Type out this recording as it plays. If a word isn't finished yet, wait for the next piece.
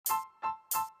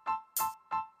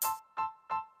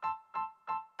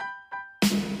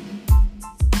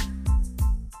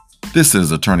This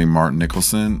is Attorney Mark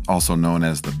Nicholson, also known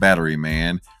as the Battery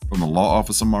Man from the Law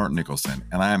Office of Mark Nicholson,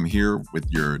 and I am here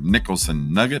with your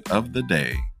Nicholson Nugget of the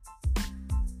Day.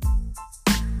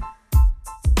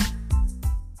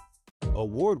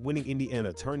 Award-winning Indiana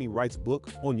attorney writes book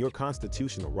on your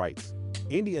constitutional rights.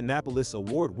 Indianapolis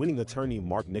award-winning attorney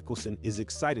Mark Nicholson is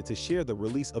excited to share the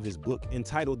release of his book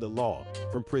entitled The Law,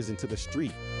 From Prison to the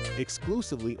Street,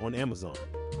 exclusively on Amazon.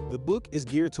 The book is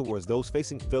geared towards those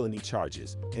facing felony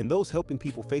charges and those helping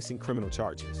people facing criminal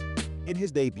charges. In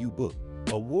his debut book,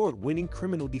 award-winning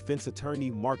criminal defense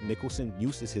attorney Mark Nicholson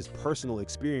uses his personal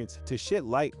experience to shed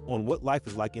light on what life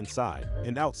is like inside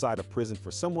and outside of prison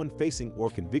for someone facing or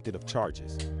convicted of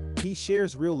charges. He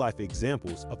shares real-life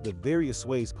examples of the various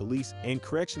ways police and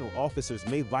correctional officers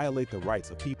may violate the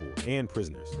rights of people and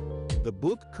prisoners. The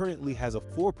book currently has a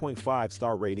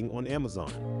 4.5-star rating on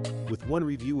Amazon, with one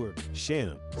reviewer,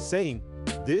 Shannon, saying,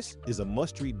 "This is a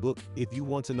must-read book if you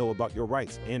want to know about your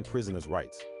rights and prisoners'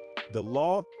 rights." The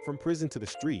Law, From Prison to the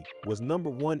Street was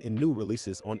 #1 in new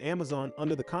releases on Amazon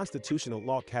under the constitutional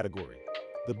law category.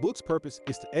 The book's purpose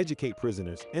is to educate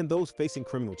prisoners and those facing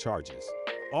criminal charges.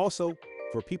 Also,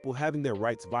 for people having their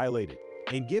rights violated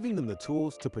and giving them the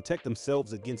tools to protect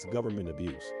themselves against government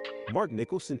abuse. Mark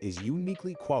Nicholson is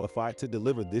uniquely qualified to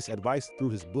deliver this advice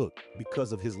through his book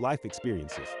because of his life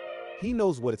experiences. He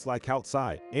knows what it's like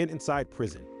outside and inside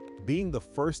prison, being the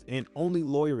first and only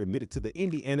lawyer admitted to the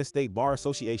Indiana State Bar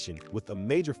Association with a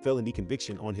major felony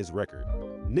conviction on his record.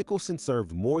 Nicholson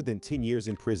served more than 10 years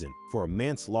in prison for a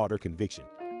manslaughter conviction.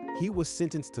 He was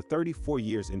sentenced to 34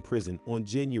 years in prison on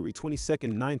January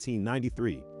 22,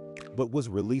 1993, but was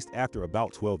released after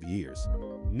about 12 years.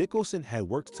 Nicholson had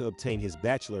worked to obtain his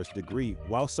bachelor's degree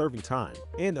while serving time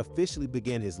and officially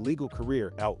began his legal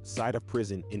career outside of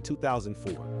prison in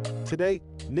 2004. Today,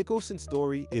 Nicholson's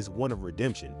story is one of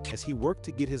redemption as he worked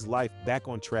to get his life back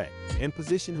on track and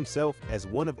position himself as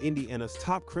one of Indiana's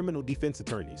top criminal defense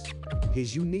attorneys.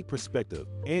 His unique perspective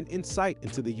and insight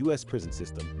into the U.S. prison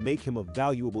system make him a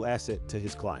valuable asset to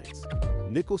his clients.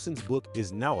 Nicholson's book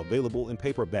is now available in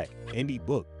paperback and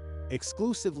ebook,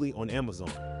 exclusively on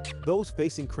Amazon. Those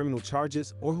facing criminal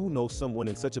charges or who know someone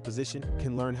in such a position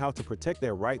can learn how to protect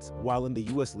their rights while in the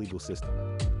U.S. legal system.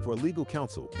 For legal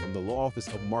counsel from the Law Office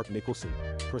of Mark Nicholson,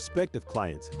 prospective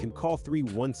clients can call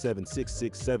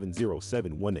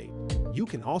 317-667-0718. You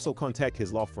can also contact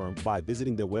his law firm by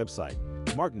visiting their website,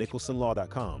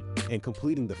 marknicholsonlaw.com, and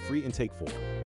completing the free intake form.